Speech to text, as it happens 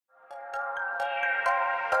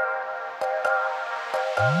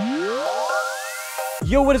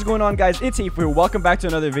Yo, what is going on, guys? It's HateFoo. Welcome back to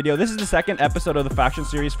another video. This is the second episode of the faction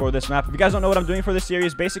series for this map. If you guys don't know what I'm doing for this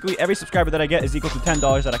series, basically every subscriber that I get is equal to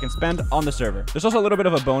 $10 that I can spend on the server. There's also a little bit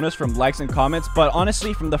of a bonus from likes and comments, but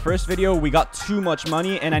honestly, from the first video, we got too much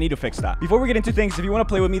money and I need to fix that. Before we get into things, if you want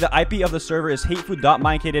to play with me, the IP of the server is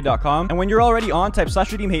hatefoo.minecadia.com, and when you're already on, type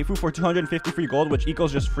 /redeem HateFoo for 250 free gold, which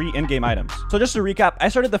equals just free in-game items. So just to recap, I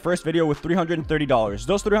started the first video with $330.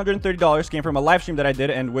 Those $330 came from a live stream that I did,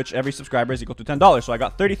 and which every subscriber is equal to $10, so I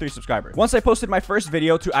got 33 subscribers. Once I posted my first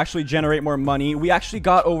video to actually generate more money, we actually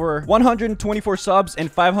got over 124 subs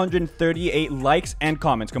and 538 likes and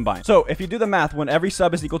comments combined. So if you do the math, when every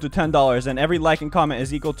sub is equal to $10 and every like and comment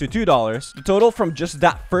is equal to $2, the total from just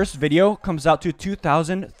that first video comes out to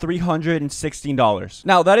 $2,316.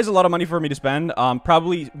 Now that is a lot of money for me to spend,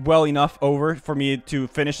 probably well enough over for me to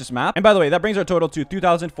finish this map. And by the way, that brings our total to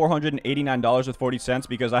 $2,489 with 40 cents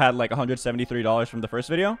because I had like $173 from the first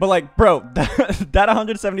video. But like, bro, that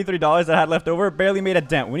 $173 that I had left over barely made a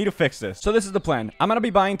dent. We need to fix this. So this is the plan. I'm gonna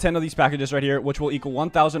be buying 10 of these packages right here, which will equal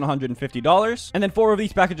 $1,150, and then 4 of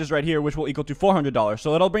these packages right here, which will equal to $400.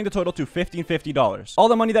 So that'll bring the total to $1,550. All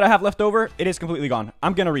the money that I have left over, it is completely gone.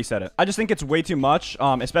 I'm gonna reset it. I just think it's way too much,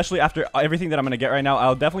 especially after everything that I'm gonna get right now.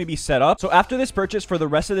 I'll definitely be set up. So after this purchase, for the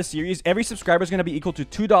rest of the series, every subscriber is gonna be equal to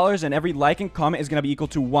 $2, and every like and comment is gonna be equal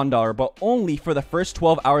to $1, but only for the first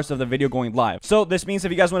 12 hours of the video going live. So this means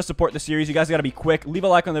if you guys want to support the series, you guys gotta be quick. Leave a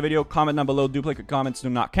like on the video, comment down below, duplicate comments do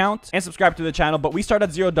not count, and subscribe to the channel. But we start at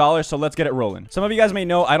 $0, so let's get it rolling. Some of you guys may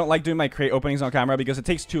know I don't like doing my crate openings on camera because it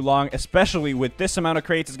takes too long, especially with this amount of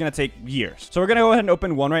crates. It's gonna take years. So we're gonna go ahead and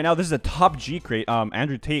open one right now. This is a top G crate,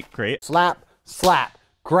 Andrew Tate crate. Slap, slap,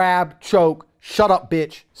 grab, choke, shut up,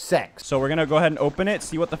 bitch, sex. So we're gonna go ahead and open it,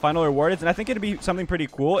 see what the final reward is, and I think it'd be something pretty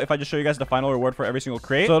cool if I just show you guys the final reward for every single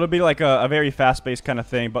crate. So it'll be like a very fast-paced kind of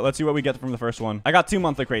thing, but let's see what we get from the first one. I got 2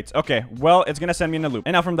 monthly crates. Okay, well, it's gonna send me in a loop.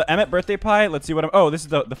 And now from the Emmett birthday pie, let's see what I'm... Oh, this is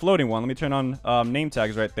the floating one. Let me turn on name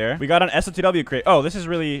tags right there. We got an SOTW crate. Oh, this is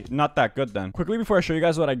really not that good then. Quickly, before I show you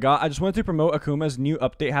guys what I got, I just wanted to promote Akuma's new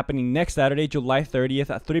update happening next Saturday, July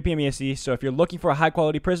 30th at 3 p.m. EST. So if you're looking for a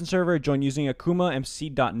high-quality prison server, join using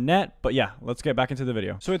akumamc.net. But yeah, let's get back into the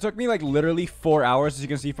video. So it took me like literally 4 hours, as you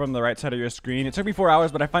can see from the right side of your screen. It took me 4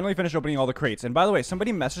 hours, but I finally finished opening all the crates. And by the way,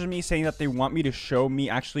 somebody messaged me saying that they want me to show me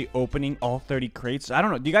actually opening all 30 crates. I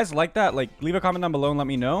don't know. Do you guys like that? Like, leave a comment down below and let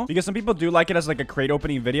me know, because some people do like it as like a crate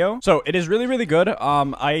opening video. So it is really, really good.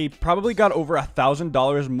 I probably got over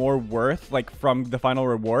 $1,000 more worth like from the final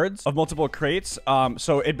rewards of multiple crates.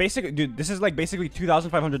 So it basically, dude, this is like basically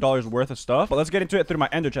 $2,500 worth of stuff. But let's get into it through my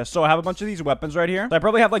ender chest. So I have a bunch of these weapons right here. So I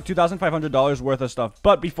probably have like $2,500 worth of stuff.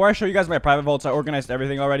 But before I show you guys my private vaults, I organized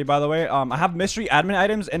everything already, by the way. I have mystery admin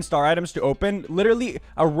items and star items to open. Literally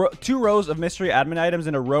 2 rows of mystery admin items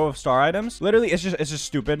and a row of star items. Literally, it's just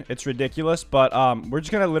stupid. It's ridiculous. But we're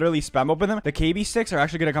just gonna literally spam open them. The KB sticks are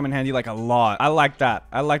actually gonna come in handy like a lot. I like that.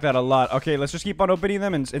 I like that a lot. Okay, let's just keep on opening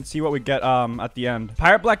them and see what we get at the end.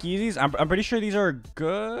 Pirate Black Yeezys. I'm pretty sure these are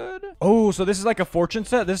good. Oh, so this is like a fortune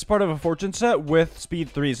set. This is part of a fortune set with speed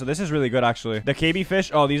 3. So this is really good, actually. The KB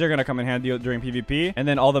fish. Oh, these are gonna come in handy during PvP. And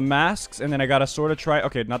then all the masks, and then I gotta sort of try.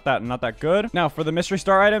 Okay, not that good. Now for the mystery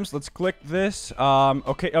star items, let's click this.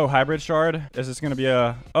 Okay. Oh, hybrid shard. Is this gonna be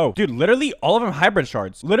a... Oh, dude, literally all of them hybrid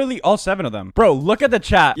shards. Literally all 7 of them. Bro, look at the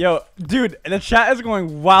chat. Yo, dude, the chat is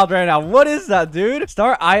going wild right now. What is that, dude?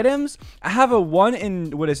 Star items. I have a 1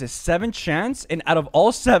 in, what is it, 7 chance, and out of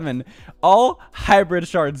all 7, all hybrid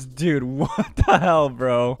shards. Dude, what the hell,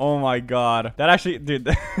 bro? Oh my god. That actually, dude,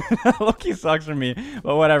 that lucky sucks for me,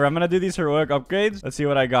 but whatever. I'm gonna do these heroic upgrades. Let's see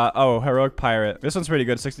what I got. Oh, heroic pirate. This one's pretty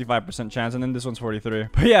good, 65% chance, and then this one's 43.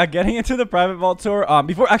 But yeah, getting into the private vault tour.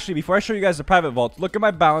 Before I show you guys the private vault, look at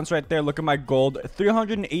my balance right there. Look at my gold.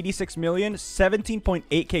 386 million,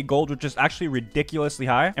 17.8k gold, which is actually ridiculously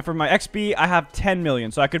high. And for my XP, I have 10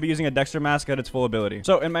 million, so I could be using a Dexter mask at its full ability.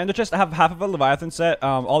 So in my ender chest, I have half of a Leviathan set.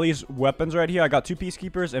 All these weapons right here. I got 2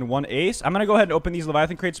 Peacekeepers and 1 Ace. I'm gonna go ahead and open these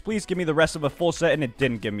Leviathan crates. Please give me the rest of a full set, and it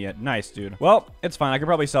didn't give me it. Nice, dude. Well, it's fine. I could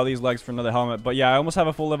probably sell these legs for another helmet, but yeah, I almost have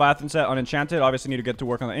a full Leviathan set unenchanted. Obviously need to get to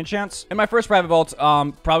work on the enchants. In my first private vault,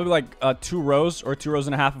 probably like 2 rows or 2 rows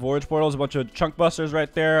and a half of Voyage Portals, a bunch of chunk busters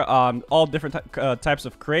right there, all different types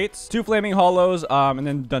of crates, 2 flaming hollows, and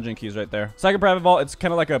then dungeon keys right there. Second private vault, it's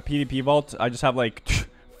kind of like a PvP vault. I just have like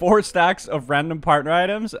 4 stacks of random partner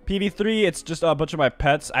items. PV3, it's just a bunch of my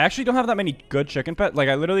pets. I actually don't have that many good chicken pets. Like,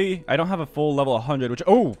 I don't have a full level 100, which,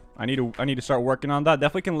 oh, I need to start working on that.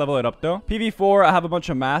 Definitely can level it up though. PV4, I have a bunch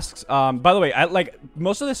of masks. By the way, I like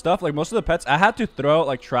most of this stuff, like most of the pets, I had to throw out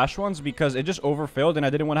like trash ones because it just overfilled and I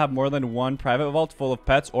didn't want to have more than one private vault full of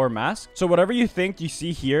pets or masks. So whatever you think you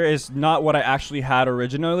see here is not what I actually had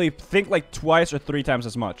originally. Think like twice or 3 times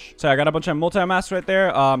as much. So I got a bunch of multi-masks right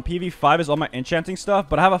there. PV5 is all my enchanting stuff,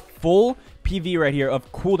 but I have a full PV right here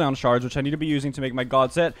of cooldown shards, which I need to be using to make my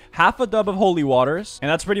god set. Half a dub of holy waters, and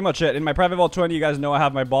that's pretty much it. In my private vault 20, you guys know I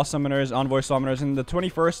have my boss summoners, envoy summoners, and the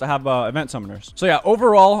 21st I have event summoners. So yeah,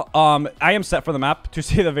 overall, I am set for the map to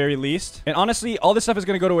say the very least. And honestly, all this stuff is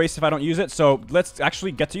gonna go to waste if I don't use it. So let's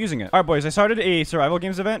actually get to using it. All right, boys, I started a survival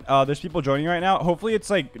games event. There's people joining right now. Hopefully it's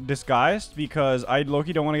like disguised because I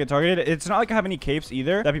low-key don't want to get targeted. It's not like I have any capes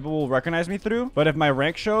either that people will recognize me through. But if my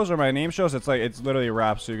rank shows or my name shows, it's like it's literally a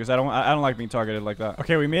rap suit because I don't like being targeted like that.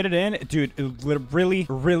 Okay, we made it in. Dude,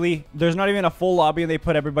 really, there's not even a full lobby and they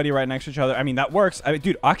put everybody right next to each other. I mean, that works.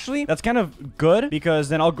 Dude, actually, that's kind of good because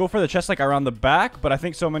then I'll go for the chest like around the back, but I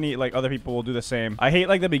think so many like other people will do the same. I hate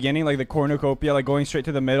like the beginning, like the cornucopia, like going straight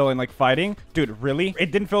to the middle and like fighting. Dude, really?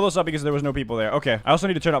 It didn't fill those up because there was no people there. Okay, I also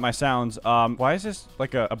need to turn up my sounds. Why is this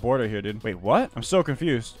like a border here, dude? Wait, what? I'm so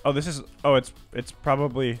confused. Oh, this is, oh, it's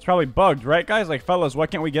probably bugged, right, guys? Like, fellas, why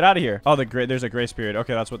can't we get out of here? Oh, there's a grace period.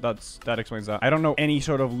 Okay, that explains that. I don't know any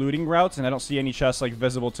sort of looting routes, and I don't see any chests like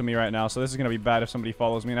visible to me right now, so this is gonna be bad if somebody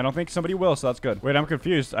follows me, and I don't think somebody will, so that's good. Wait, I'm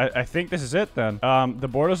confused. I think this is it then. The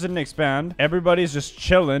borders didn't expand. Everybody's just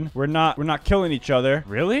chilling. We're not killing each other.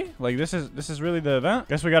 Really? Like, this is really the event?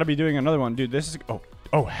 Guess we gotta be doing another one, dude. This is,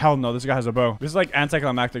 oh, hell no. This guy has a bow. This is like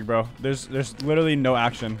anticlimactic, bro. There's literally no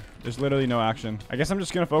action. There's literally no action. I guess I'm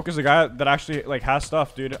just gonna focus the guy that actually like has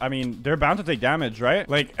stuff, dude. I mean, they're bound to take damage, right?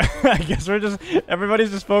 Like, I guess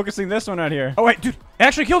everybody's just focusing this one out here. Oh wait, dude, I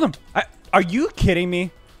actually killed him. Are you kidding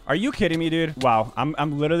me? Are you kidding me, dude? Wow,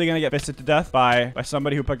 I'm literally gonna get fisted to death by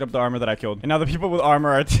somebody who picked up the armor that I killed. And now the people with armor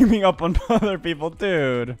are teaming up on other people,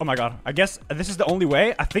 dude. Oh my god. I guess this is the only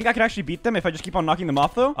way. I think I can actually beat them if I just keep on knocking them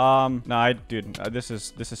off, though. Nah, dude, this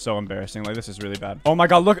is so embarrassing. Like, this is really bad. Oh my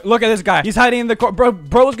god, look at this guy. He's hiding in the corner.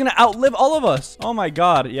 Bro's gonna outlive all of us. Oh my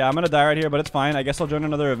god. Yeah, I'm gonna die right here, but it's fine. I guess I'll join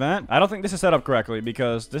another event. I don't think this is set up correctly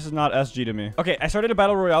because this is not SG to me. Okay, I started a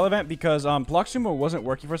battle royale event because Block Sumo wasn't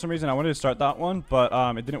working for some reason. I wanted to start that one, but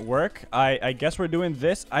it didn't work. I guess we're doing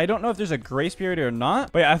this. I don't know if there's a grace period or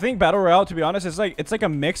not, but yeah, I think battle royale, to be honest, it's like a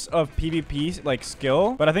mix of PvP like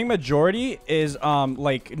skill, but I think majority is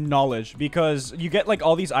like knowledge, because you get like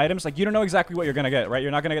all these items, like you don't know exactly what you're gonna get, right? You're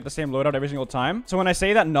not gonna get the same loadout every single time. So when I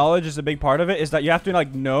say that knowledge is a big part of it, is that you have to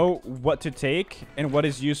like know what to take and what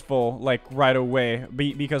is useful like right away,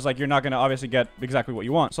 because like you're not gonna obviously get exactly what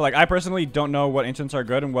you want. So like I personally don't know what enchants are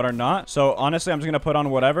good and what are not, so honestly I'm just gonna put on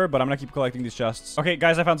whatever, but I'm gonna keep collecting these chests. Okay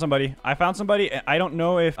guys, I found somebody. I don't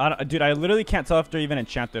know if dude, I literally can't tell if they're even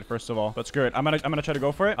enchanted, first of all, but screw it. I'm gonna try to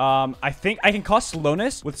go for it. I think I can cause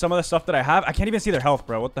slowness with some of the stuff that I have. I can't even see their health,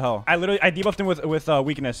 bro. What the hell? I debuffed them with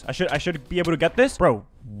weakness. I should be able to get this, bro.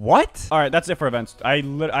 What? All right, that's it for events. I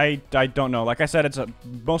don't know. Like I said, it's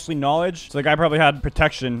mostly knowledge. So the guy probably had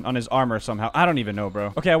protection on his armor somehow. I don't even know,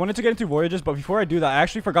 bro. Okay, I wanted to get into voyages, but before I do that, I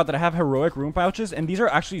actually forgot that I have heroic rune pouches, and these are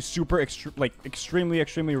actually super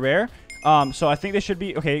extremely rare. So I think they should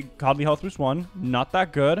be okay. Godly health boost 1, not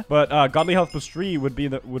that good, but godly health boost 3 would be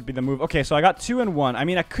the move. Okay, so I got 2 and 1. I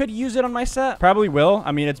mean, I could use it on my set, probably will.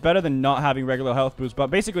 I mean, it's better than not having regular health boost, but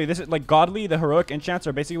basically this is like godly. The heroic enchants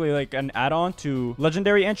are basically like an add-on to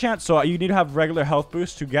legendary enchants, so you need to have regular health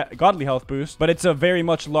boost to get godly health boost, but it's a very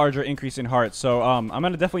much larger increase in hearts. So I'm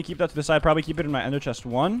gonna definitely keep that to the side, probably keep it in my ender chest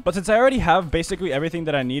 1. But since I already have basically everything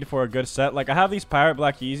that I need for a good set, like I have these pirate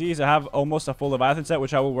black Yeezys, I have almost a full Leviathan set,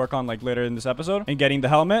 which I will work on like later in this episode, and getting the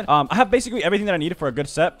helmet. I have basically everything that I need for a good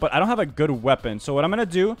set, but I don't have a good weapon. So what I'm gonna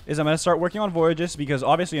do is I'm gonna start working on voyages, because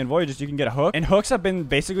obviously in voyages you can get a hook, and hooks have been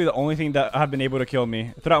basically the only thing that have been able to kill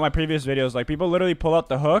me throughout my previous videos. Like people literally pull out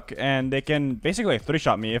the hook and they can basically like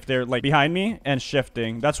 3-shot me if they're like behind me and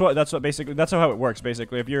shifting. That's how it works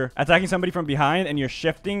basically. If you're attacking somebody from behind and you're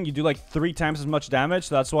shifting, you do like 3 times as much damage.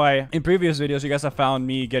 So that's why in previous videos you guys have found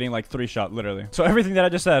me getting like 3-shot literally. So everything that I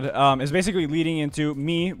just said is basically leading into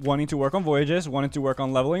me wanting to work on voyages, wanted to work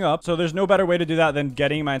on leveling up. So there's no better way to do that than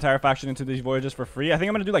getting my entire faction into these voyages for free. I think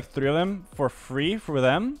I'm going to do like 3 of them for free for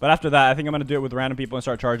them. But after that, I think I'm going to do it with random people and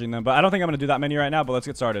start charging them. But I don't think I'm going to do that many right now, but let's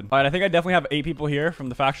get started. All right, I think I definitely have 8 people here from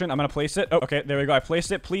the faction. I'm going to place it. Oh, okay, there we go. I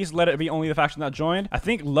placed it. Please let it be only the faction that joined. I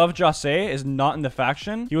think LamboXD is not in the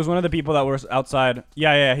faction. He was one of the people that was outside.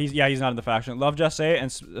 He's not in the faction. LamboXD and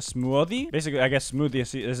Smoothie. Basically, I guess Smoothie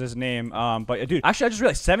is his name. But dude, actually, I just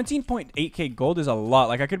realized 17.8k gold is a lot.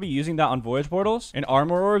 Like, I could be using that on voyage portals and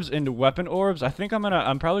armor orbs and weapon orbs. I think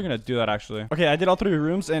I'm probably gonna do that actually. Okay, I did all 3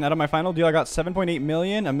 rooms, and out of my final deal, I got 7.8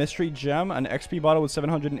 million, a mystery gem, an XP bottle with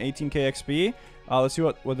 718k XP. Let's see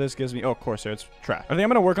what this gives me. Oh, Corsair, it's trash. I think I'm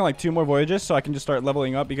gonna work on like 2 more voyages so I can just start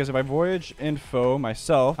leveling up, because if I voyage info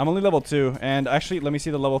myself, I'm only level 2. And actually, let me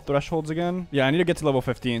see the level thresholds again. Yeah, I need to get to level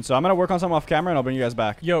 15. So I'm gonna work on some off camera and I'll bring you guys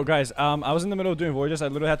back. Yo, guys, I was in the middle of doing voyages. I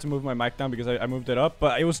literally had to move my mic down because I moved it up,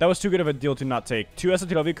 but that was too good of a deal to not take. 2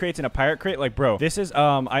 SOTW crates and a pirate crate. Like, bro, this is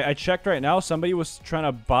I checked right now. Somebody was trying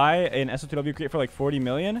to buy an SOTW crate for like 40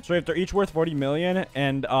 million. So if they're each worth 40 million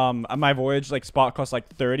and my voyage like spot costs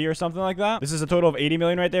like 30 or something like that, this is a total of 80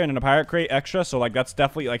 million right there, and then a pirate crate extra. So like that's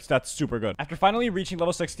definitely like that's super good. After finally reaching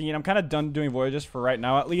level 16, I'm kind of done doing voyages for right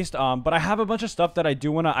now at least. But I have a bunch of stuff that I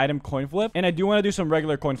do want to item coin flip, and I do want to do some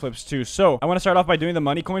regular coin flips too. So I want to start off by doing the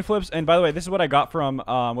money coin flips. And by the way, this is what I got from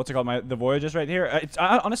what's it called, the voyages right here. It's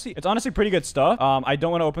honestly pretty good stuff. I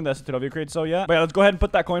don't want to open the SOTW crate so yet, but yeah, let's go ahead and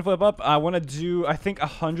put that coin flip up. I want to do, I think,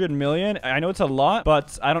 100 million. I know it's a lot,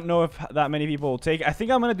 but I don't know if that many people will take. I think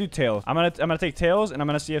I'm gonna do tails. I'm gonna take tails, and I'm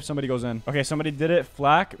gonna see if somebody goes in. Okay, somebody did it.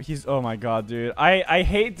 Flack. Oh my god, dude. I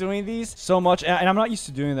hate doing these so much, and I'm not used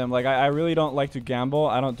to doing them. Like, I really don't like to gamble.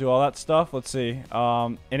 I don't do all that stuff. Let's see.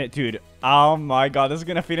 Dude, oh my god, this is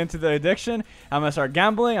gonna feed into the addiction. I'm gonna start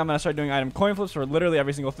gambling. I'm gonna start doing item coin flips for literally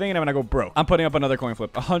every single thing, and I'm gonna go broke. I'm putting up another coin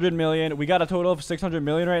flip. 100 million. We got a total of 600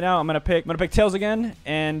 million right now. I'm gonna pick tails again,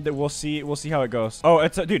 and we'll see how it goes. Oh,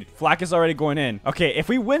 dude, Flack is already going in. Okay, if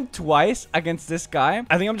we win twice against this guy,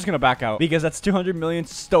 I think I'm just gonna back out, because that's 200 million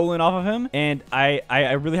stolen off of him, and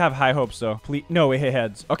I really have high hopes though. Please, no, it hit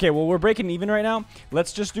heads. Okay, well, we're breaking even right now.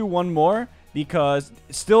 Let's just do one more, because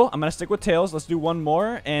still I'm gonna stick with tails. Let's do one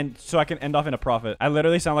more, and so I can end off in a profit. I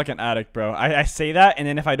literally sound like an addict, bro. I say that, and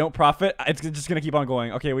then if I don't profit, it's just gonna keep on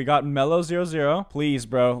going. Okay, we got mellow 0-0. Please,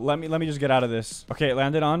 bro, let me just get out of this. Okay, it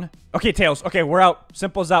landed on. Okay, tails. Okay, we're out.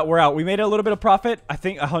 Simple as that. We're out. We made a little bit of profit. I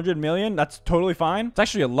think 100 million. That's totally fine. It's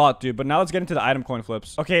actually a lot, dude. But now let's get into the item coin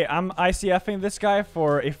flips. Okay, I'm ICFing this guy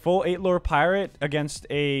for a full 8 lore pirate against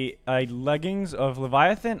a leggings of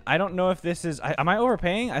Leviathan. I don't know if this is. Am I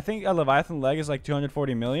overpaying? I think a Leviathan leg is like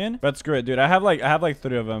 240 million, but screw it, dude. I have like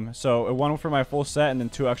 3 of them, so 1 for my full set and then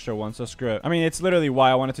 2 extra ones, so screw it. I mean, it's literally why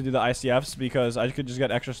I wanted to do the ICFs, because I could just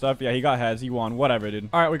get extra stuff. Yeah, he got heads, he won, whatever, dude.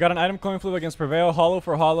 All right, we got an item coin flip against Prevail. Hollow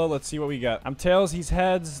for hollow. Let's see what we get. I'm tails, he's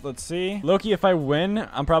heads. Let's see. Loki, if I win,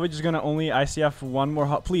 I'm probably just gonna only ICF 1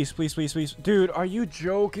 more. Please, please, please, please, dude. Are you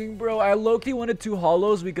joking, bro? I low-key wanted 2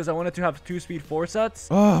 hollows because I wanted to have 2 speed 4 sets.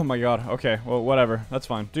 Oh my god. Okay, well, whatever, that's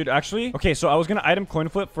fine, dude. Actually, okay, so I was gonna item coin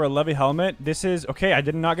flip for a Levy helmet. This is okay. I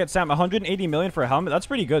did not get Sam. 180 million for a helmet. That's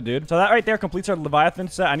pretty good, dude. So that right there completes our Leviathan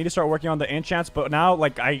set. I need to start working on the enchants, but now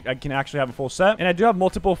like I can actually have a full set, and I do have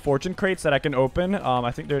multiple fortune crates that I can open.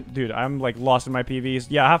 I think they're, dude, I'm like lost in my PVs.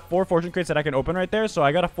 Yeah, I have 4 fortune crates that I can open right there. So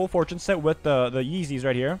I got a full fortune set with the Yeezys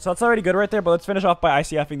right here. So that's already good right there, but let's finish off by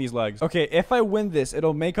ICFing these legs. Okay, if I win this,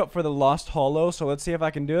 it'll make up for the lost hollow. So let's see if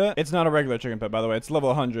I can do it. It's not a regular chicken pet, by the way. It's level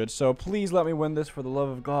 100. So please let me win this for the love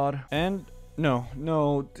of God. And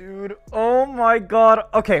no, dude. Oh my god.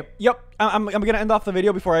 Okay, yep. I'm gonna end off the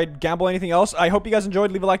video before I gamble anything else. I hope you guys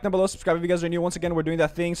enjoyed. Leave a like down below. Subscribe if you guys are new. Once again, we're doing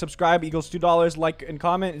that thing. Subscribe equals $2. Like and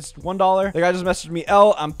comment is $1. The guy just messaged me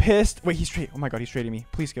L. I'm pissed. Wait, he's trading. Oh my god, he's trading me.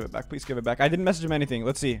 Please give it back. Please give it back. I didn't message him anything.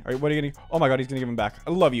 Let's see. All right, what are you gonna? Oh my god, he's gonna give him back.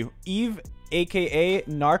 I love you, Eve, aka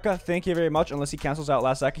Narca. Thank you very much. Unless he cancels out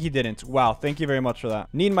last second. He didn't. Wow. Thank you very much for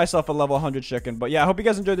that. Need myself a level 100 chicken. But yeah, I hope you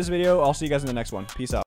guys enjoyed this video. I'll see you guys in the next one. Peace out.